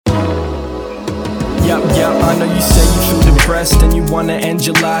Yup, I know you say you feel depressed and you wanna end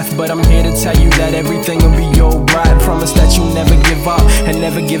your life, but I'm here to tell you that everything will be alright. Promise that you'll never give up and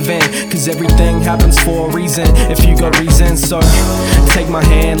never give in, cause everything happens for a reason, if you got reason. So take my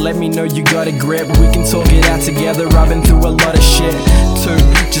hand, let me know you got a grip. We can talk it out together, I've been through a lot of shit too,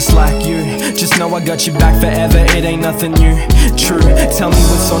 just like you. Just know I got you back forever, it ain't nothing new. True, tell me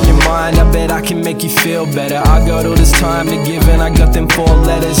what's on your mind, I bet I can make you feel better. I got all this time to give and I got them 4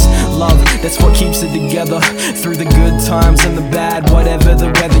 letters. Love, that's what keeps it together, through the good times and the bad, whatever the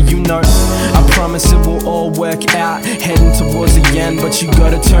weather, you know. I promise it will all work out, heading towards the end, but you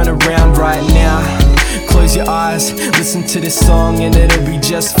gotta turn around right now. Close your eyes, listen to this song and it'll be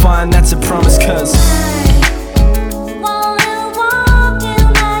just fine, that's a promise, cause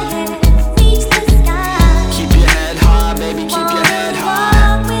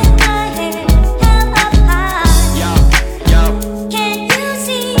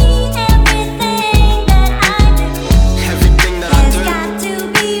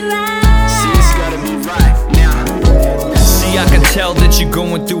tell that you're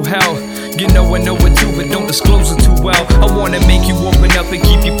going through hell. You know I know it too, but don't disclose it too well. I wanna make you open up and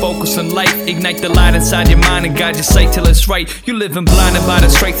keep you focused on life. Ignite the light inside your mind and guide your sight till it's right. You living blinded by the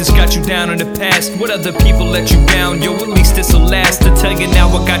strife that's got you down in the past. What other people let you down, yo, at least this'll last. To tell you now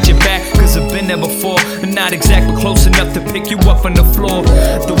I got your back, cause I've been there before, and not exactly close enough to pick you up on the floor.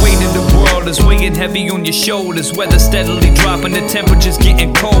 The weight of the world is weighing heavy on your shoulders. Weather steadily dropping, the temperature's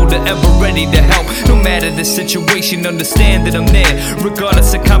getting colder. Ever ready to help, no matter the situation. Understand that I'm there,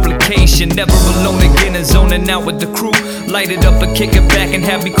 regardless of complication. Never alone again and zoning out with the crew. Light it up and kick it back and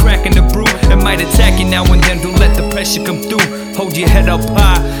have me cracking the brew. It might attack you now and then, don't let the pressure come through. Hold your head up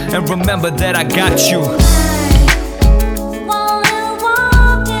high and remember that I got you.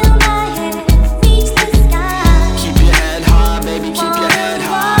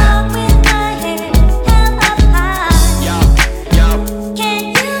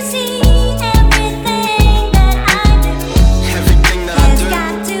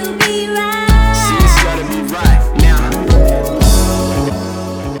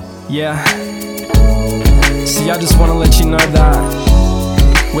 Yeah, see, I just wanna let you know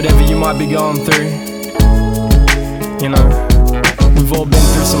that whatever you might be going through, you know, we've all been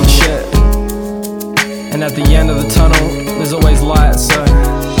through some shit, and at the end of the tunnel, there's always light. So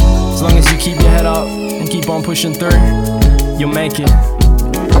as long as you keep your head up and keep on pushing through, you'll make it,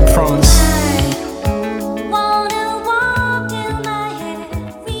 I promise.